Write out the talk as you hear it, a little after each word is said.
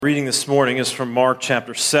Reading this morning is from Mark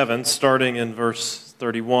chapter 7, starting in verse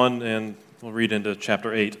 31, and we'll read into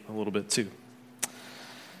chapter 8 a little bit too.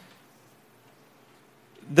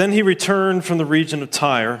 Then he returned from the region of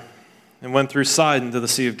Tyre and went through Sidon to the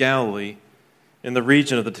Sea of Galilee in the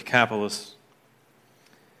region of the Decapolis.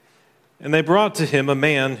 And they brought to him a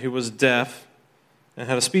man who was deaf and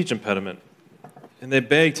had a speech impediment, and they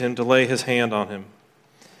begged him to lay his hand on him.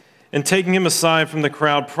 And taking him aside from the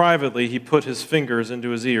crowd privately, he put his fingers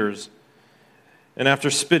into his ears, and after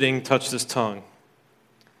spitting, touched his tongue.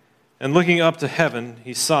 And looking up to heaven,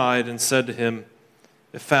 he sighed and said to him,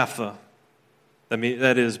 Ephphatha,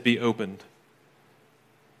 that is, be opened.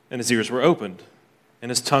 And his ears were opened, and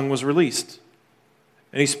his tongue was released,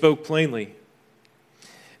 and he spoke plainly.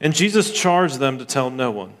 And Jesus charged them to tell no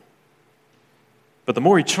one. But the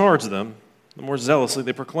more he charged them, the more zealously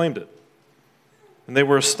they proclaimed it. And they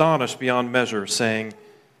were astonished beyond measure, saying,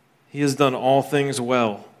 He has done all things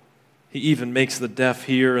well. He even makes the deaf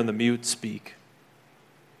hear and the mute speak.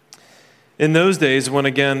 In those days, when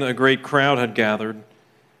again a great crowd had gathered,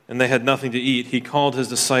 and they had nothing to eat, he called his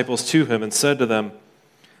disciples to him and said to them,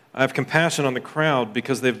 I have compassion on the crowd,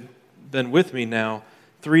 because they've been with me now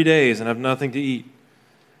 3 days and have nothing to eat.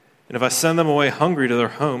 And if I send them away hungry to their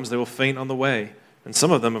homes, they will faint on the way, and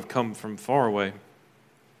some of them have come from far away.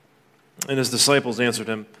 And his disciples answered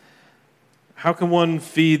him, How can one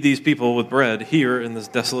feed these people with bread here in this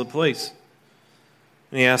desolate place?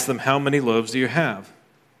 And he asked them, How many loaves do you have?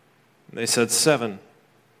 And they said, 7. And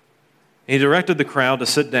he directed the crowd to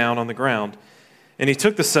sit down on the ground. And he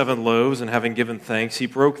took the 7 loaves, and having given thanks, he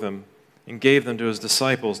broke them and gave them to his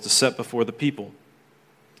disciples to set before the people.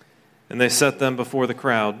 And they set them before the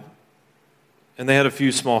crowd. And they had a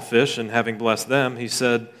few small fish, and having blessed them, he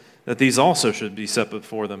said that these also should be set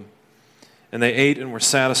before them. And they ate and were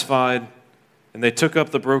satisfied, and they took up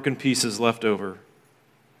the broken pieces left over,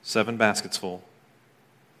 7 baskets full.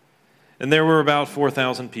 And there were about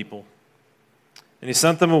 4,000 people. And he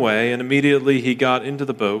sent them away, and immediately he got into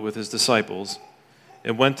the boat with his disciples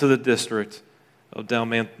and went to the district of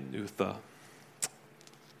Dalmanutha.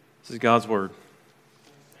 This is God's word.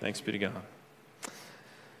 Thanks be to God.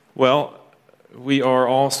 Well, we are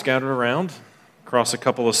all scattered around across a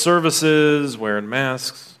couple of services, wearing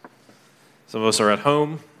masks. Some of us are at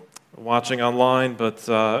home, watching online, but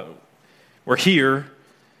we're here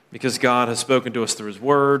because God has spoken to us through His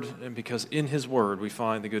Word, and because in His Word we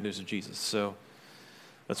find the good news of Jesus. So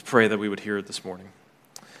let's pray that we would hear it this morning.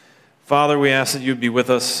 Father, we ask that you would be with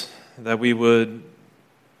us, that we would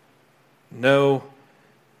know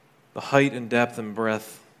the height and depth and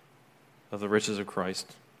breadth of the riches of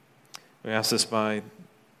Christ. We ask this by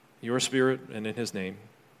your Spirit and in His name.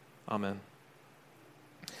 Amen.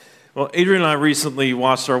 Well, Adrian and I recently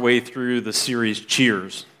watched our way through the series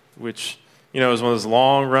Cheers, which, is one of those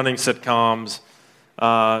long-running sitcoms,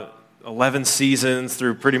 11 seasons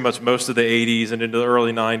through pretty much most of the 80s and into the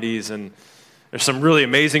early 90s, and there's some really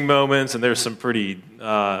amazing moments, and there's some pretty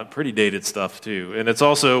dated stuff, too. And it's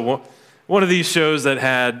also one of these shows that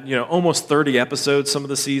had, almost 30 episodes some of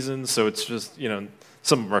the seasons, so it's just,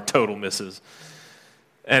 some of them are total misses.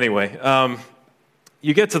 Anyway,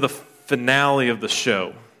 you get to the finale of the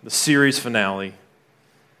show, the series finale.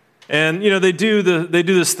 And, they do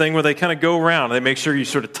this thing where they kind of go around. They make sure you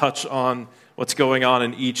sort of touch on what's going on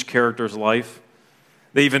in each character's life.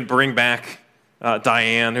 They even bring back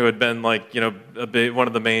Diane, who had been one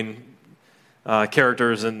of the main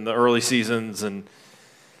characters in the early seasons. And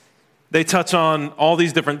they touch on all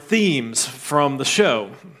these different themes from the show.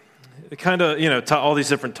 They kind of, all these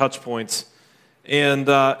different touch points. And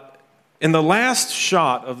in the last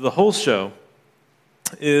shot of the whole show,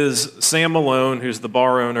 is Sam Malone, who's the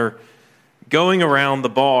bar owner, going around the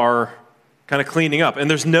bar, kind of cleaning up. And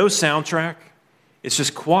there's no soundtrack. It's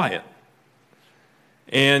just quiet.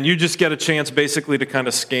 And you just get a chance basically to kind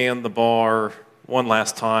of scan the bar one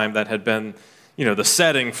last time that had been, the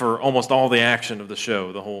setting for almost all the action of the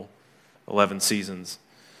show, the whole 11 seasons.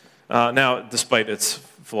 Now, despite its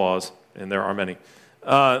flaws, and there are many,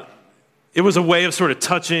 it was a way of sort of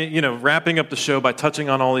touching, wrapping up the show by touching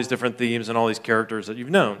on all these different themes and all these characters that you've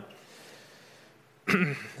known.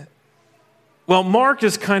 Well, Mark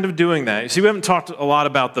is kind of doing that. You see, we haven't talked a lot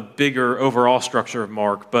about the bigger overall structure of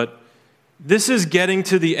Mark, but this is getting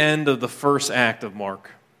to the end of the first act of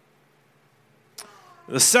Mark.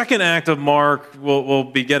 The second act of Mark we'll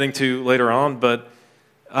be getting to later on, but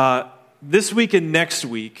this week and next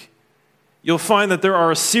week, you'll find that there are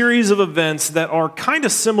a series of events that are kind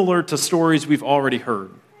of similar to stories we've already heard.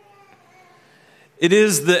 It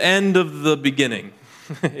is the end of the beginning.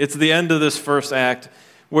 It's the end of this first act,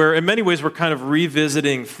 where in many ways we're kind of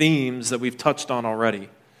revisiting themes that we've touched on already.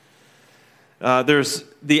 There's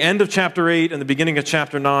the end of chapter 8 and the beginning of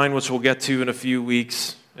chapter 9, which we'll get to in a few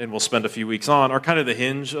weeks, and we'll spend a few weeks on, are kind of the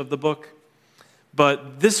hinge of the book.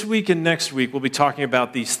 But this week and next week, we'll be talking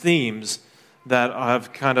about these themes that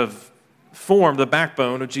have kind of formed the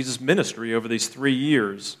backbone of Jesus' ministry over these 3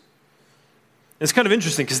 years. It's kind of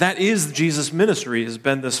interesting because that is Jesus' ministry, has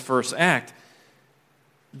been this first act.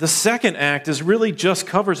 The second act is really just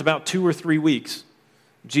covers about 2 or 3 weeks.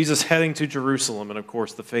 Jesus heading to Jerusalem and, of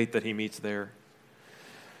course, the fate that he meets there.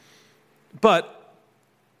 But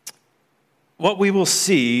what we will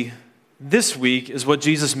see this week is what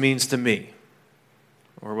Jesus means to me,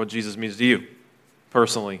 or what Jesus means to you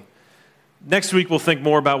personally. Next week, we'll think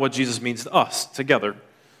more about what Jesus means to us together,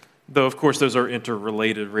 though, of course, those are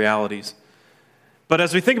interrelated realities. But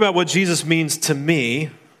as we think about what Jesus means to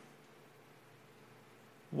me,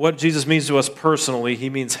 what Jesus means to us personally, he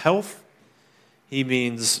means health, he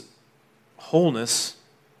means wholeness,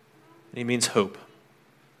 and he means hope.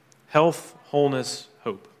 Health, wholeness,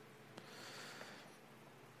 hope.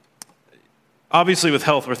 Obviously, with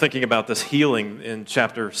health, we're thinking about this healing in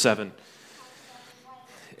chapter 7.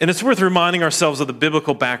 And it's worth reminding ourselves of the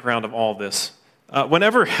biblical background of all this.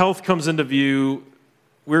 Whenever health comes into view,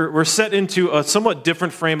 we're set into a somewhat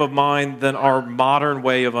different frame of mind than our modern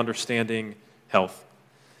way of understanding health.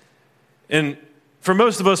 And for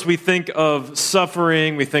most of us, we think of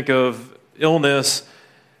suffering, we think of illness,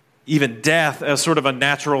 even death as sort of a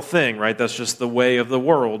natural thing, right? That's just the way of the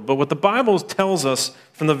world. But what the Bible tells us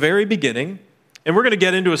from the very beginning, and we're going to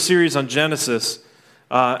get into a series on Genesis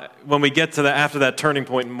when we get to after that turning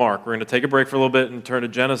point in Mark. We're going to take a break for a little bit and turn to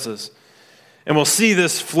Genesis. And we'll see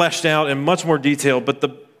this fleshed out in much more detail. But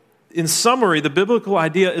in summary, the biblical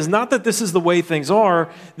idea is not that this is the way things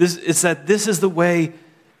are. It's that this is the way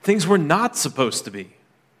things were not supposed to be.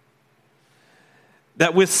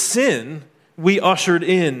 That with sin, we ushered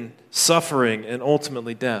in suffering and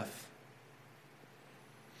ultimately death.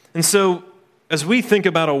 And so, as we think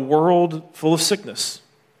about a world full of sickness,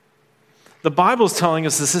 the Bible is telling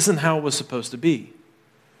us this isn't how it was supposed to be.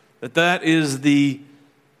 That is the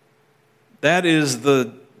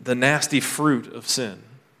nasty fruit of sin.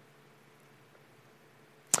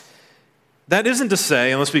 That isn't to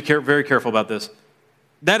say, and let's be very careful about this,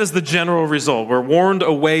 that is the general result. We're warned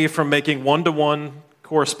away from making one-to-one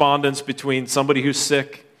correspondence between somebody who's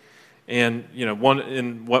sick and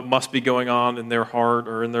what must be going on in their heart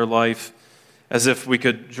or in their life, as if we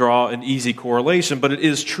could draw an easy correlation. But it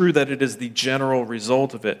is true that it is the general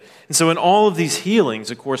result of it. And so in all of these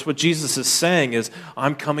healings, of course, what Jesus is saying is,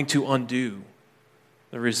 I'm coming to undo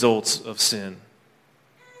the results of sin.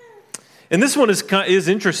 And this one is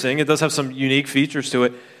interesting. It does have some unique features to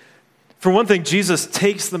it. For one thing, Jesus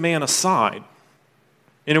takes the man aside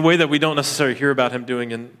in a way that we don't necessarily hear about him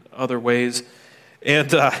doing in other ways.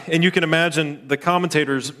 And you can imagine the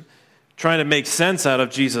commentators trying to make sense out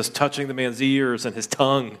of Jesus touching the man's ears and his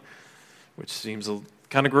tongue, which seems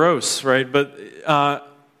kind of gross, right? But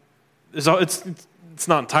it's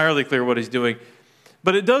not entirely clear what he's doing.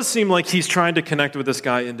 But it does seem like he's trying to connect with this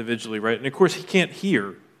guy individually, right? And of course, he can't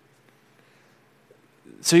hear.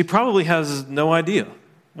 So he probably has no idea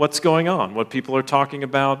what's going on, what people are talking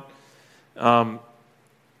about. So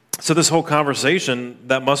this whole conversation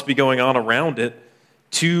that must be going on around it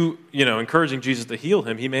to, encouraging Jesus to heal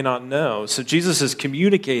him, he may not know. So Jesus is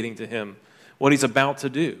communicating to him what he's about to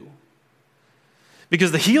do.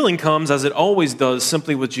 Because the healing comes, as it always does,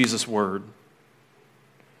 simply with Jesus' word.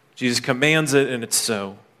 Jesus commands it, and it's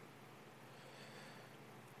so.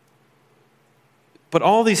 But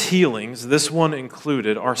all these healings, this one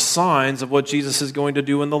included, are signs of what Jesus is going to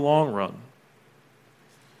do in the long run.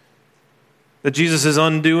 That Jesus is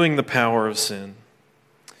undoing the power of sin.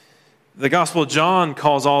 The Gospel of John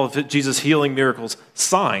calls all of Jesus' healing miracles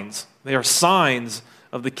signs. They are signs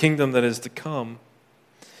of the kingdom that is to come.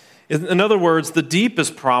 In other words, the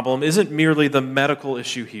deepest problem isn't merely the medical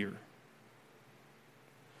issue here.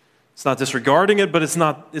 It's not disregarding it, but it's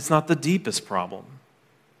not the deepest problem.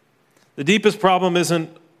 The deepest problem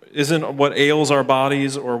isn't what ails our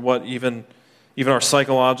bodies or what even our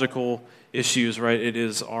psychological issues, right? It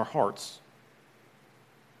is our hearts.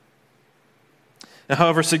 Now,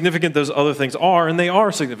 however significant those other things are, and they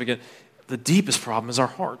are significant, the deepest problem is our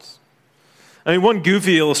hearts. I mean, one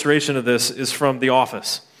goofy illustration of this is from The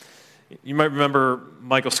Office. You might remember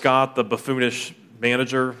Michael Scott, the buffoonish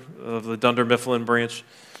manager of the Dunder Mifflin branch.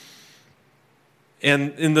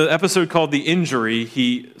 And in the episode called The Injury,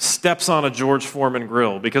 he steps on a George Foreman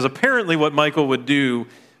grill because apparently what Michael would do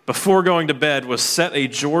before going to bed was set a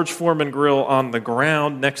George Foreman grill on the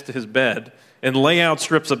ground next to his bed and lay out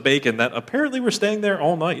strips of bacon that apparently were staying there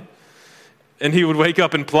all night. And he would wake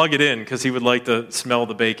up and plug it in because he would like to smell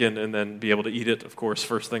the bacon and then be able to eat it, of course,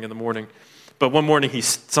 first thing in the morning. But one morning he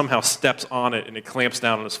somehow steps on it and it clamps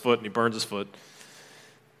down on his foot and he burns his foot.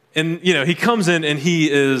 And, he comes in and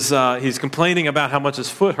he's complaining about how much his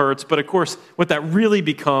foot hurts. But, of course, what that really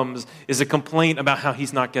becomes is a complaint about how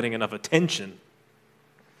he's not getting enough attention.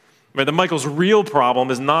 Right? That Michael's real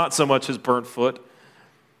problem is not so much his burnt foot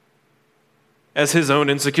as his own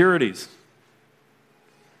insecurities.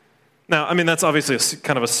 Now, that's obviously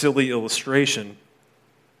kind of a silly illustration.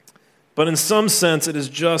 But in some sense, it is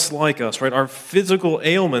just like us, right? Our physical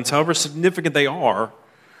ailments, however significant they are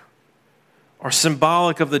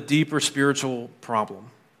symbolic of the deeper spiritual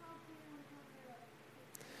problem.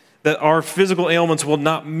 That our physical ailments will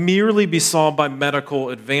not merely be solved by medical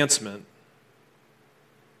advancement,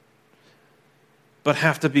 but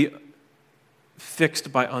have to be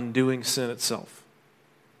fixed by undoing sin itself.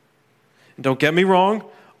 And don't get me wrong,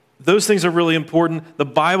 those things are really important. The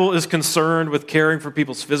Bible is concerned with caring for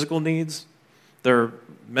people's physical needs, their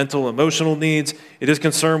mental, emotional needs. It is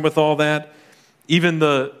concerned with all that. Even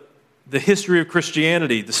the history of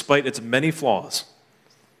Christianity, despite its many flaws,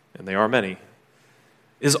 and they are many,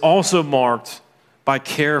 is also marked by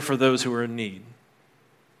care for those who are in need.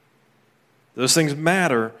 Those things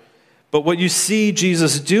matter, but what you see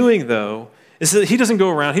Jesus doing, though, is that he doesn't go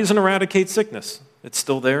around, he doesn't eradicate sickness. It's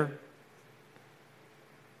still there.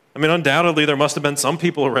 Undoubtedly, there must have been some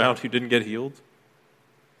people around who didn't get healed.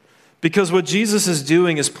 Because what Jesus is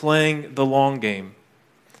doing is playing the long game.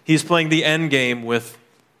 He's playing the end game with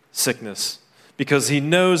sickness. Because he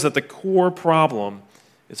knows that the core problem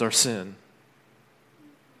is our sin.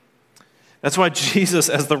 That's why Jesus,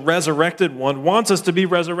 as the resurrected one, wants us to be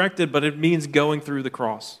resurrected, but it means going through the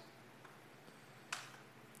cross.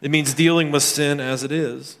 It means dealing with sin as it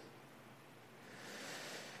is.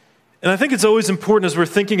 And I think it's always important as we're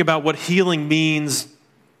thinking about what healing means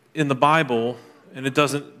in the Bible, and it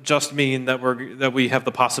doesn't just mean that we have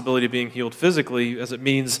the possibility of being healed physically, as it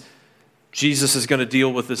means Jesus is going to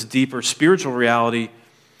deal with this deeper spiritual reality.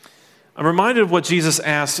 I'm reminded of what Jesus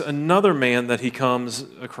asks another man that he comes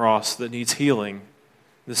across that needs healing.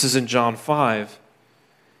 This is in John 5.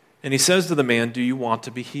 And he says to the man, "Do you want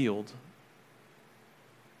to be healed?"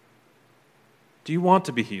 Do you want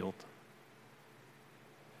to be healed?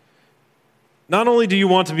 Not only do you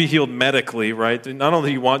want to be healed medically, right? Not only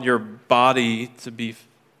do you want your body to be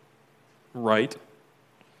right,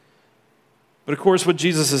 but of course what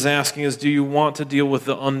Jesus is asking is, do you want to deal with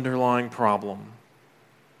the underlying problem?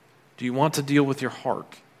 Do you want to deal with your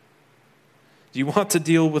heart? Do you want to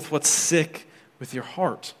deal with what's sick with your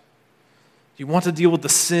heart? Do you want to deal with the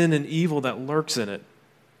sin and evil that lurks in it?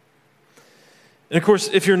 And of course,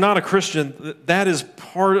 if you're not a Christian, that is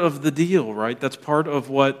part of the deal, right? That's part of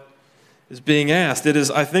what is being asked. It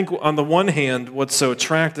is, I think, on the one hand, what's so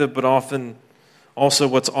attractive, but often also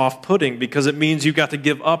what's off-putting, because it means you've got to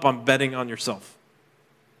give up on betting on yourself.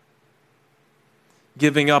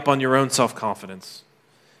 Giving up on your own self-confidence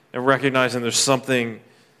and recognizing there's something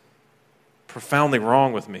profoundly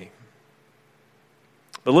wrong with me.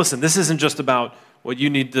 But listen, this isn't just about what you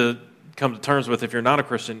need to come to terms with if you're not a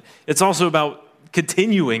Christian. It's also about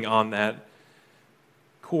continuing on that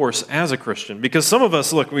course as a Christian. Because some of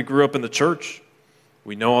us, look, we grew up in the church.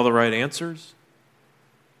 We know all the right answers.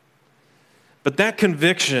 But that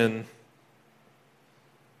conviction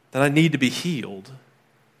that I need to be healed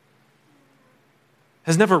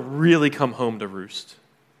has never really come home to roost.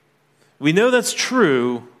 We know that's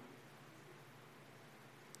true,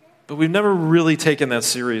 but we've never really taken that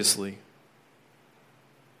seriously.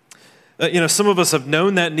 Some of us have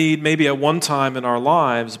known that need maybe at one time in our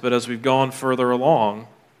lives, but as we've gone further along,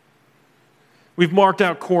 we've marked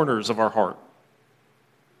out corners of our heart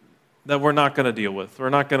that we're not going to deal with.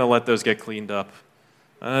 We're not going to let those get cleaned up.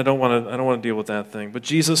 I don't want to deal with that thing. But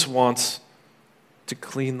Jesus wants to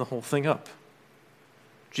clean the whole thing up.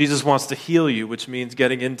 Jesus wants to heal you, which means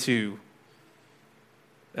getting into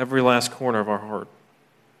every last corner of our heart.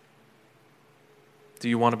 Do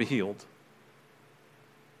you want to be healed?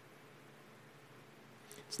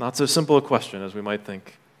 It's not so simple a question as we might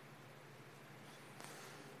think.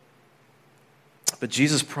 But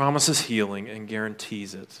Jesus promises healing and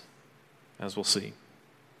guarantees it, as we'll see.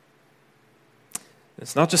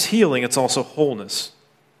 It's not just healing, it's also wholeness.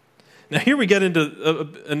 Now here we get into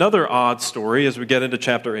another odd story as we get into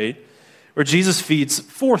chapter 8, where Jesus feeds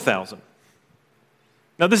 4,000.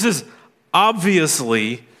 Now this is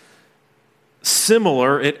obviously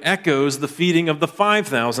similar. It echoes the feeding of the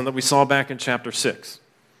 5,000 that we saw back in chapter 6.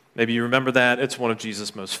 Maybe you remember that. It's one of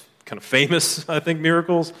Jesus' most kind of famous, I think,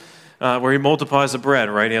 miracles, where he multiplies the bread,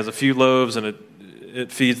 right? He has a few loaves and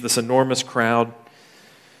it feeds this enormous crowd.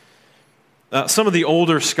 Some of the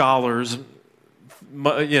older scholars,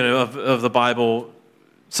 of the Bible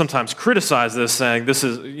sometimes criticize this, saying this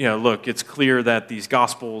is, look, it's clear that these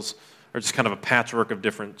Gospels are just kind of a patchwork of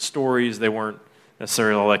different stories. They weren't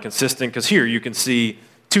necessarily all that consistent, because here you can see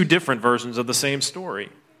two different versions of the same story.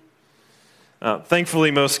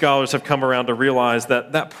 Thankfully, most scholars have come around to realize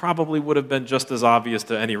that that probably would have been just as obvious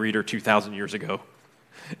to any reader 2,000 years ago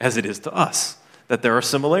as it is to us, that there are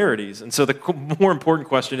similarities. And so the more important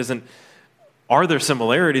question isn't, are there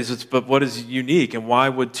similarities, but what is unique, and why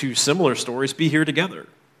would two similar stories be here together?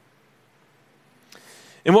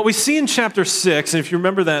 And what we see in chapter 6, and if you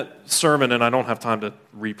remember that sermon, and I don't have time to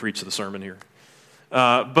re-preach the sermon here,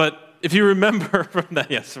 but if you remember from that,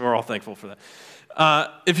 yes, we're all thankful for that.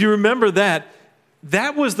 If you remember that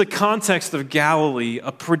was the context of Galilee,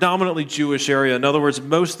 a predominantly Jewish area. In other words,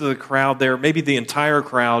 most of the crowd there, maybe the entire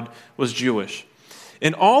crowd, was Jewish.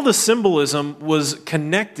 And all the symbolism was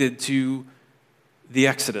connected to the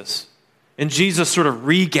Exodus and Jesus sort of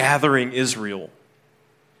regathering Israel,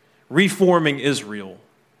 reforming Israel.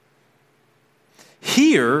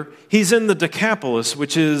 Here, he's in the Decapolis,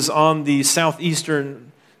 which is on the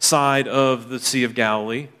southeastern side of the Sea of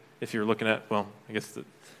Galilee. If you're looking at, I guess the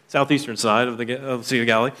southeastern side of the Sea of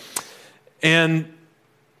Galilee. And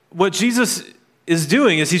what Jesus is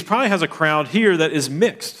doing is he probably has a crowd here that is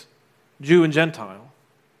mixed, Jew and Gentile.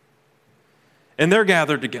 And they're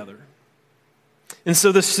gathered together. And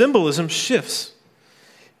so the symbolism shifts.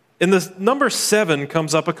 And the number 7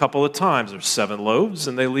 comes up a couple of times. There's 7 loaves,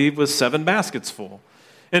 and they leave with 7 baskets full.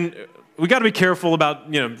 And we got to be careful about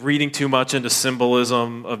reading too much into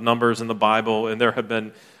symbolism of numbers in the Bible, and there have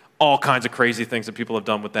been all kinds of crazy things that people have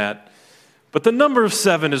done with that. But the number of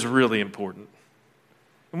 7 is really important.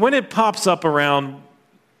 And when it pops up around,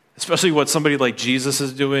 especially what somebody like Jesus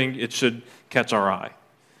is doing, it should catch our eye.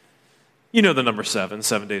 You know the number 7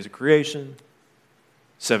 days of creation,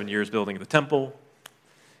 7 years building of the temple.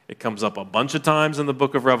 It comes up a bunch of times in the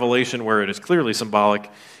book of Revelation where it is clearly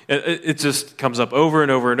symbolic. It just comes up over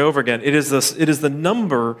and over and over again. It is the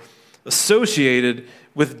number associated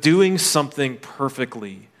with doing something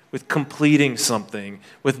perfectly, with completing something,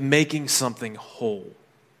 with making something whole.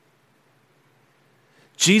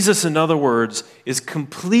 Jesus, in other words, is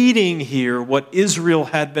completing here what Israel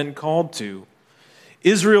had been called to.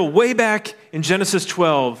 Israel, way back in Genesis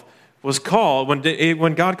 12, was called,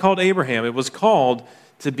 when God called Abraham, it was called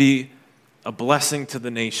to be a blessing to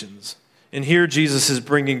the nations. And here Jesus is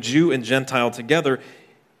bringing Jew and Gentile together.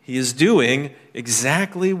 He is doing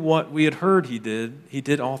exactly what we had heard he did. He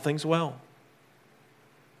did all things well.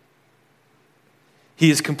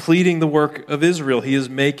 He is completing the work of Israel. He is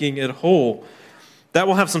making it whole. That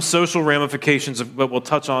will have some social ramifications, but we'll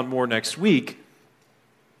touch on more next week.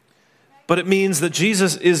 But it means that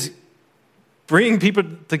Jesus is bringing people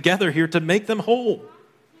together here to make them whole.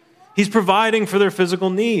 He's providing for their physical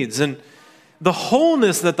needs. And the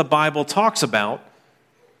wholeness that the Bible talks about,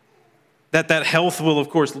 that health will, of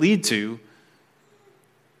course, lead to,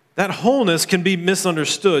 that wholeness can be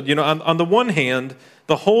misunderstood. On the one hand,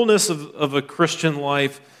 the wholeness of a Christian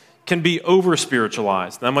life can be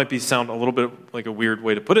over-spiritualized. That might sound a little bit like a weird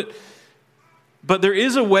way to put it. But there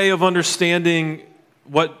is a way of understanding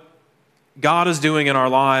what God is doing in our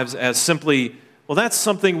lives as simply, that's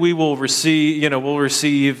something we will receive, we'll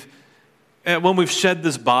receive when we've shed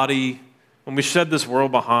this body, when we shed this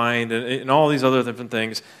world behind, and all these other different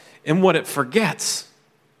things. And what it forgets,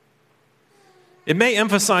 it may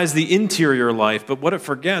emphasize the interior life, but what it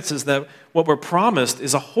forgets is that what we're promised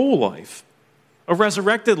is a whole life, a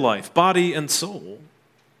resurrected life, body and soul,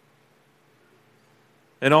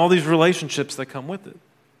 and all these relationships that come with it.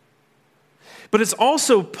 But it's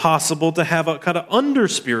also possible to have a kind of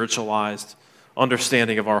under-spiritualized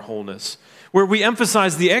understanding of our wholeness, where we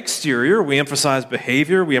emphasize the exterior, we emphasize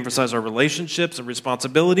behavior, we emphasize our relationships and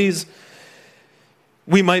responsibilities.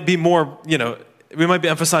 We might be more, we might be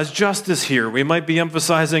emphasizing justice here. We might be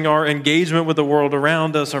emphasizing our engagement with the world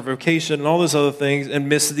around us, our vocation, and all those other things, and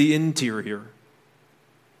miss the interior.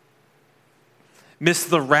 Miss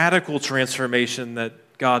the radical transformation that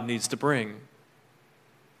God needs to bring.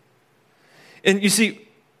 And you see,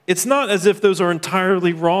 it's not as if those are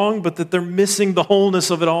entirely wrong, but that they're missing the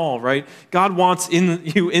wholeness of it all, right? God wants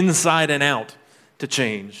you inside and out to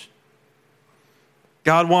change.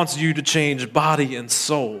 God wants you to change body and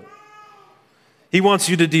soul. He wants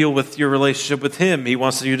you to deal with your relationship with Him. He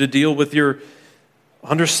wants you to deal with your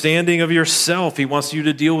understanding of yourself. He wants you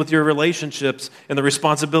to deal with your relationships and the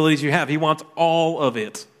responsibilities you have. He wants all of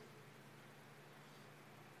it.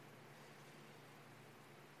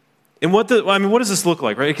 And what does this look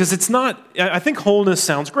like, right? Because it's not, I think wholeness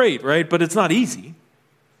sounds great, right? But it's not easy.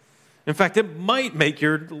 In fact, it might make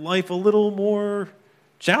your life a little more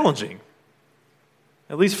challenging,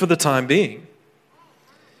 at least for the time being.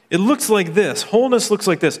 It looks like this. Wholeness looks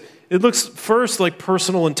like this. It looks first like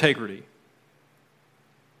personal integrity.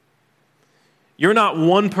 You're not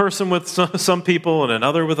one person with some people and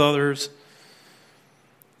another with others.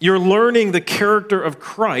 You're learning the character of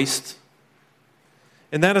Christ,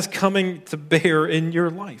 and that is coming to bear in your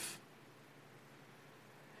life.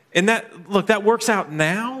 And that works out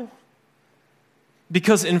now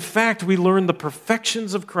because, in fact, we learn the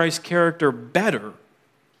perfections of Christ's character better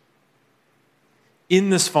in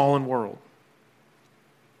this fallen world.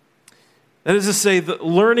 That is to say, that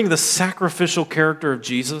learning the sacrificial character of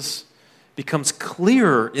Jesus becomes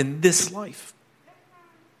clearer in this life.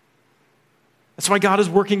 That's why God is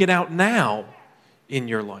working it out now in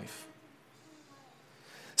your life.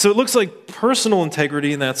 So it looks like personal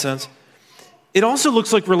integrity in that sense. It also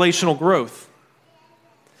looks like relational growth.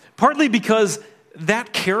 Partly because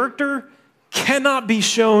that character cannot be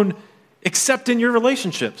shown except in your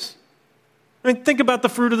relationships. I mean, think about the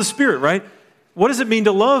fruit of the Spirit, right? What does it mean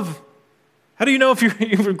to love? How do you know if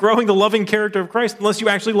you're growing the loving character of Christ unless you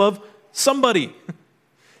actually love somebody?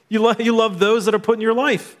 You love those that are put in your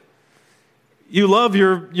life. You love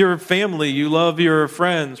your family. You love your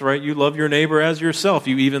friends, right? You love your neighbor as yourself.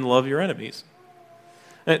 You even love your enemies.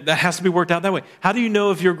 That has to be worked out that way. How do you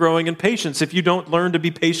know if you're growing in patience if you don't learn to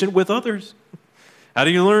be patient with others? How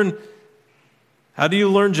do you learn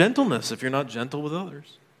gentleness if you're not gentle with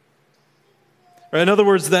others? Right? In other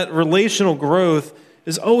words, that relational growth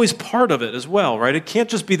is always part of it as well, right? It can't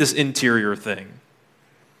just be this interior thing.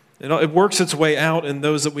 It works its way out in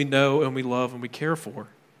those that we know and we love and we care for.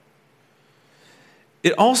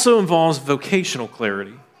 It also involves vocational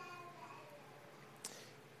clarity.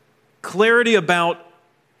 Clarity about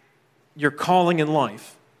your calling in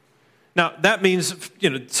life. Now, that means,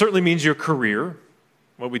 it certainly means your career,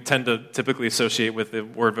 what we tend to typically associate with the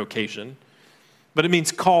word vocation. But it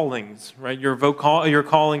means callings, right? Your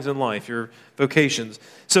callings in life, your vocations.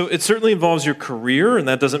 So it certainly involves your career, and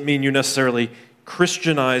that doesn't mean you necessarily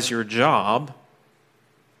Christianize your job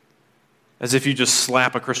as if you just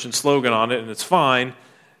slap a Christian slogan on it and it's fine.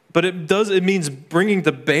 But it means bringing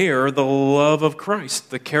to bear the love of Christ,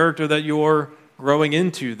 the character that you're growing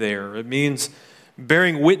into there. It means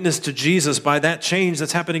bearing witness to Jesus by that change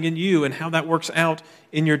that's happening in you and how that works out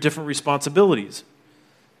in your different responsibilities.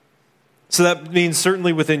 So that means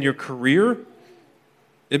certainly within your career.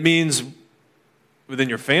 It means within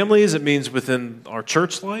your families. It means within our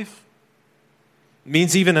church life. It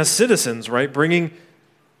means even as citizens, right? Bringing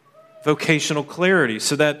vocational clarity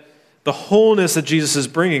so that the wholeness that Jesus is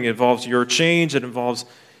bringing involves your change. It involves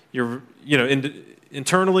your,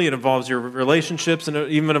 internally. It involves your relationships, and it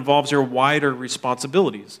even involves your wider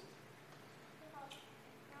responsibilities.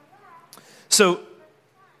 So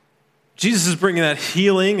Jesus is bringing that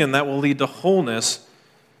healing, and that will lead to wholeness,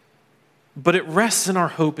 but it rests in our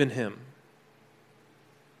hope in Him.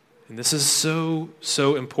 And this is so,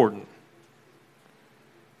 so important.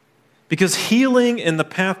 Because healing and the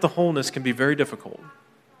path to wholeness can be very difficult.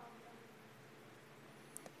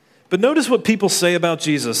 But notice what people say about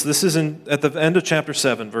Jesus. This is at the end of chapter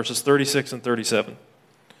 7, verses 36 and 37.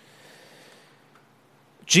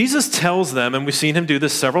 Jesus tells them, and we've seen Him do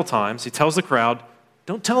this several times, He tells the crowd,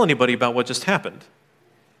 don't tell anybody about what just happened.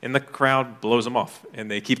 And the crowd blows Him off,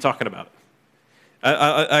 and they keep talking about it.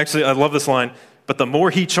 I love this line, but the more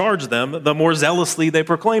He charged them, the more zealously they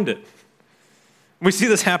proclaimed it. We see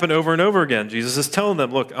this happen over and over again. Jesus is telling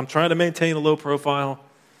them, look, I'm trying to maintain a low profile,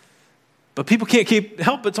 but people can't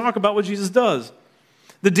help but talk about what Jesus does.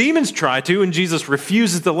 The demons try to, and Jesus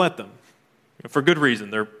refuses to let them. For good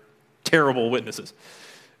reason. They're terrible witnesses.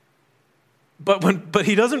 But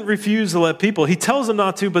He doesn't refuse to let people. He tells them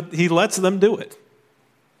not to, but He lets them do it.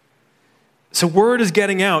 So word is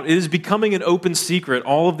getting out. It is becoming an open secret,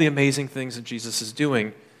 all of the amazing things that Jesus is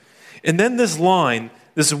doing. And then this line,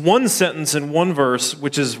 this one sentence in one verse,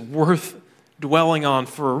 which is worth dwelling on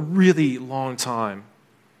for a really long time.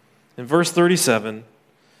 In verse 37,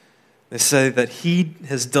 they say that He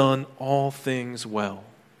has done all things well.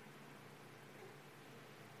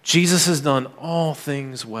 Jesus has done all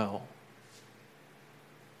things well.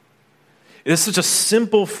 It is such a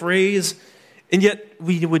simple phrase, and yet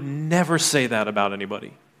we would never say that about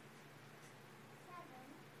anybody.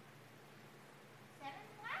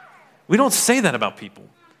 We don't say that about people.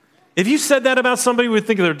 If you said that about somebody, we would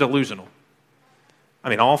think they're delusional. I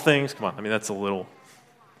mean, all things, come on, that's a little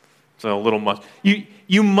So a little much.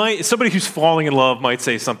 You might, somebody who's falling in love might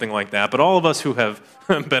say something like that, but all of us who have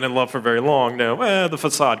been in love for very long know, the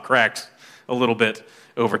facade cracks a little bit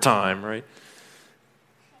over time, right?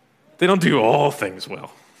 They don't do all things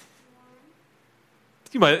well.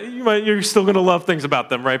 You're still going to love things about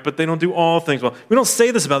them, right? But they don't do all things well. We don't say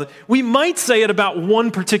this about them. We might say it about one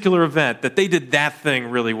particular event, that they did that thing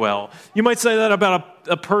really well. You might say that about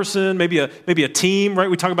a person, maybe a team, right?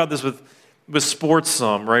 We talk about this with sports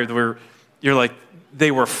some, right? Where you're like,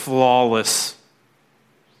 they were flawless,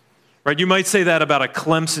 right? You might say that about a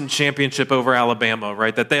Clemson championship over Alabama,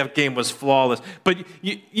 right? That game was flawless. But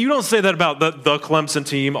you don't say that about the Clemson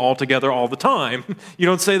team altogether all the time. You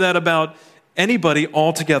don't say that about anybody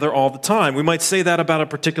altogether all the time. We might say that about a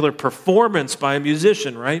particular performance by a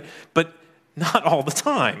musician, right? But not all the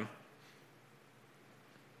time.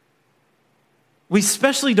 We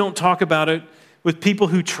especially don't talk about it with people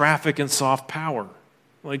who traffic in soft power,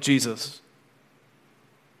 like Jesus.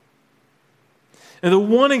 And the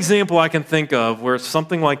one example I can think of where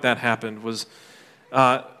something like that happened was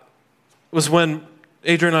when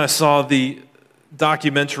Adrian and I saw the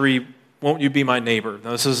documentary "Won't You Be My Neighbor?"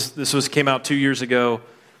 Now, this came out 2 years ago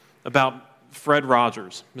about Fred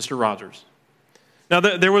Rogers, Mr. Rogers. Now,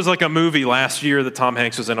 there was like a movie last year that Tom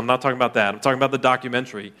Hanks was in. I'm not talking about that. I'm talking about the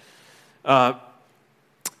documentary.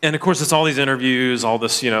 And, of course, it's all these interviews, all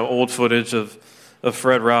this, old footage of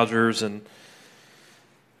Fred Rogers. And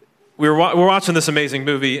we're watching this amazing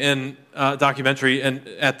movie and documentary and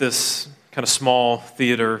at this kind of small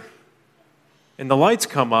theater. And the lights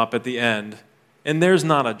come up at the end, and there's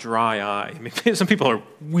not a dry eye. I mean, some people are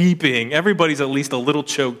weeping. Everybody's at least a little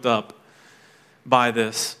choked up by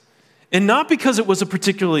this. And not because it was a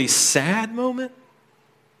particularly sad moment.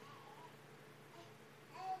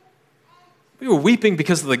 We were weeping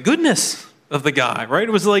because of the goodness of the guy, right?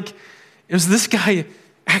 It was this guy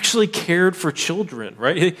actually cared for children,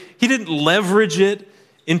 right? He didn't leverage it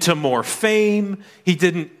into more fame. He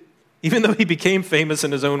didn't, even though he became famous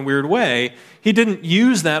in his own weird way, he didn't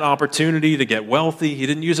use that opportunity to get wealthy. He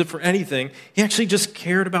didn't use it for anything. He actually just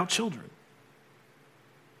cared about children.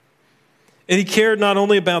 And he cared not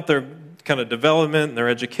only about their kind of development and their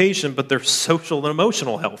education, but their social and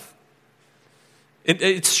emotional health.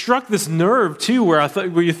 It struck this nerve, too, where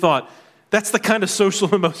you thought, that's the kind of social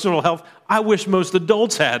and emotional health I wish most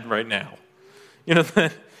adults had right now.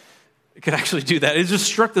 That it could actually do that. It just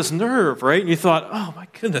struck this nerve, right? And you thought, oh, my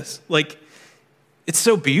goodness, it's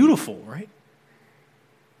so beautiful, right?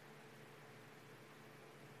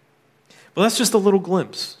 Well, that's just a little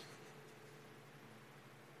glimpse.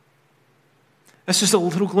 That's just a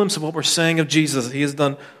little glimpse of what we're saying of Jesus. He has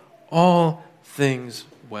done all things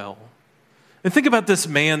well. And think about this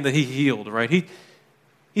man that he healed, right?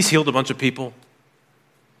 He's healed a bunch of people.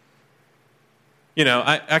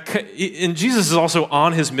 And Jesus is also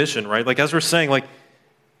on his mission, right? Like, as we're saying,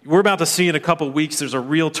 we're about to see in a couple weeks, there's a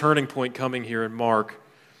real turning point coming here in Mark.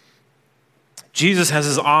 Jesus has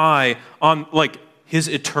his eye on, his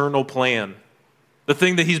eternal plan. The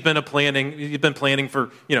thing that he's been planning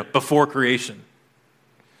for, before creation.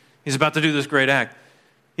 He's about to do this great act.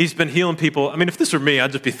 He's been healing people. I mean, if this were me,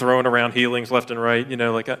 I'd just be throwing around healings left and right.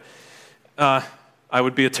 I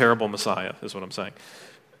would be a terrible Messiah, is what I'm saying.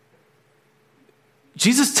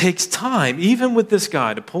 Jesus takes time, even with this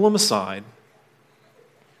guy, to pull him aside,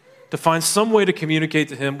 to find some way to communicate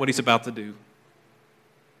to him what he's about to do.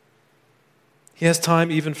 He has time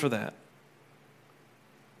even for that.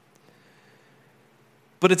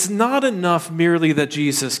 But it's not enough merely that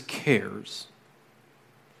Jesus cares.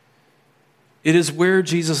 It is where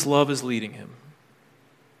Jesus' love is leading him.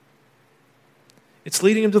 It's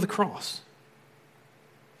leading him to the cross.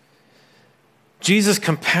 Jesus'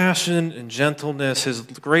 compassion and gentleness, his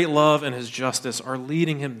great love and his justice are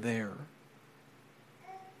leading him there.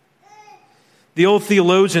 The old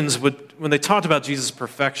theologians when they talked about Jesus'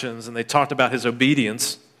 perfections and they talked about his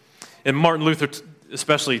obedience, and Martin Luther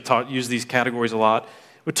especially used these categories a lot,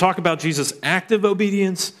 would talk about Jesus' active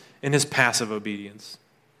obedience and his passive obedience.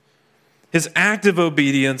 His active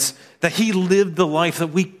obedience, that he lived the life that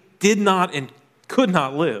we did not and could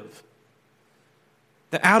not live.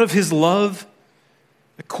 That out of his love,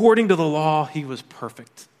 according to the law, he was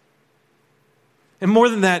perfect. And more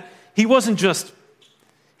than that, he didn't just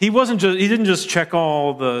check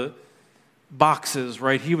all the boxes,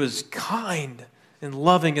 right? He was kind and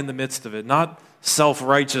loving in the midst of it, not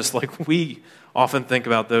self-righteous like we often think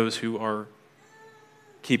about those who are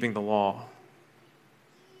keeping the law.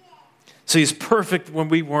 So he's perfect when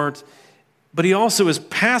we weren't, but he also is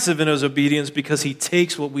passive in his obedience because he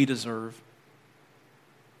takes what we deserve.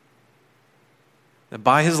 That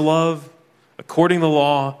by his love, according to the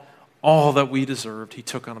law, all that we deserved, he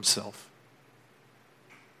took on himself.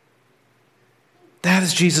 That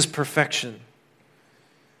is Jesus' perfection.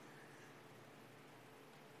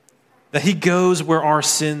 That he goes where our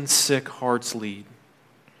sin-sick hearts lead,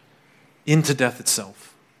 into death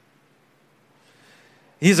itself.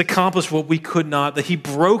 He has accomplished what we could not, that he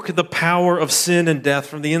broke the power of sin and death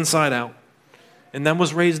from the inside out, and then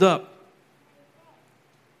was raised up.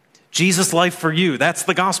 Jesus' life for you, that's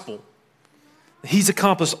the gospel. He's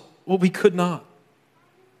accomplished what we could not.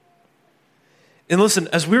 And listen,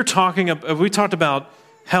 as we talked about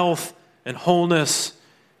health and wholeness,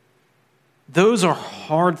 those are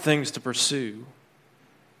hard things to pursue.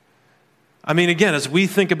 I mean, again, as we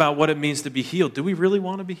think about what it means to be healed, do we really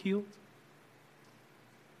want to be healed?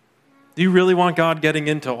 Do you really want God getting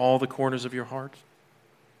into all the corners of your heart?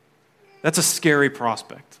 That's a scary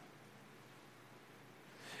prospect.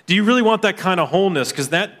 Do you really want that kind of wholeness? Because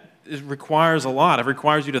that requires a lot. It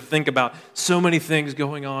requires you to think about so many things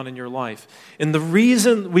going on in your life. And the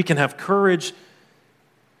reason we can have courage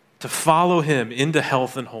to follow him into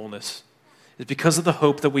health and wholeness is because of the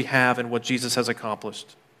hope that we have in what Jesus has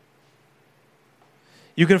accomplished.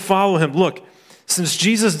 You can follow him. Look, since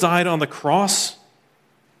Jesus died on the cross,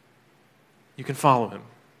 you can follow him.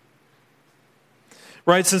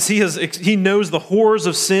 Right? Since he knows the horrors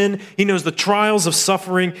of sin, he knows the trials of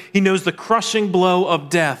suffering, he knows the crushing blow of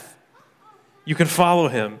death, you can follow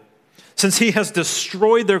him. Since he has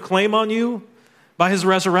destroyed their claim on you by his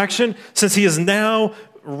resurrection, since he is now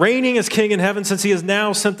reigning as king in heaven, since he has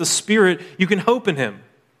now sent the Spirit, you can hope in him.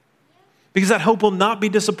 Because that hope will not be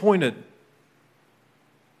disappointed.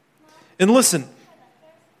 And listen,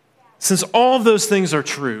 since all of those things are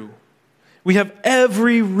true, we have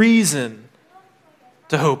every reason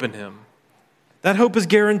to hope in him. That hope is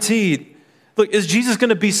guaranteed. Look, is Jesus going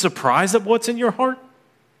to be surprised at what's in your heart?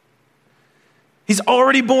 He's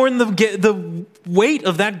already borne the weight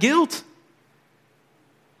of that guilt.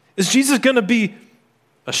 Is Jesus going to be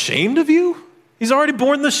ashamed of you? He's already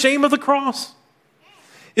borne the shame of the cross.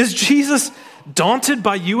 Is Jesus daunted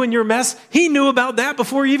by you and your mess? He knew about that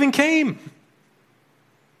before he even came.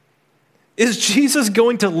 Is Jesus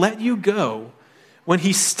going to let you go when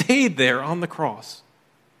he stayed there on the cross?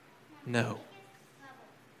 No.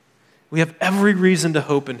 We have every reason to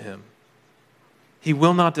hope in him. He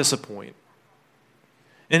will not disappoint.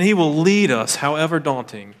 And he will lead us, however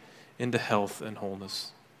daunting, into health and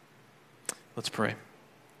wholeness. Let's pray.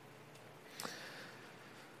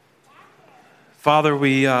 Father,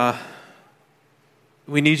 we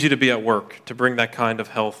need you to be at work to bring that kind of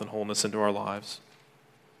health and wholeness into our lives.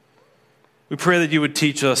 We pray that you would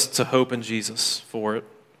teach us to hope in Jesus for it,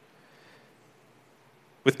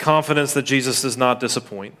 with confidence that Jesus does not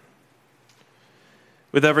disappoint,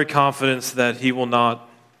 with every confidence that he will not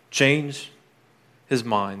change his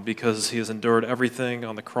mind because he has endured everything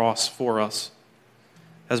on the cross for us,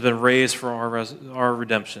 has been raised for our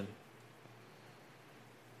redemption.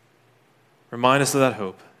 Remind us of that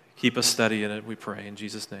hope. Keep us steady in it, we pray. In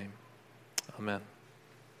Jesus' name, amen.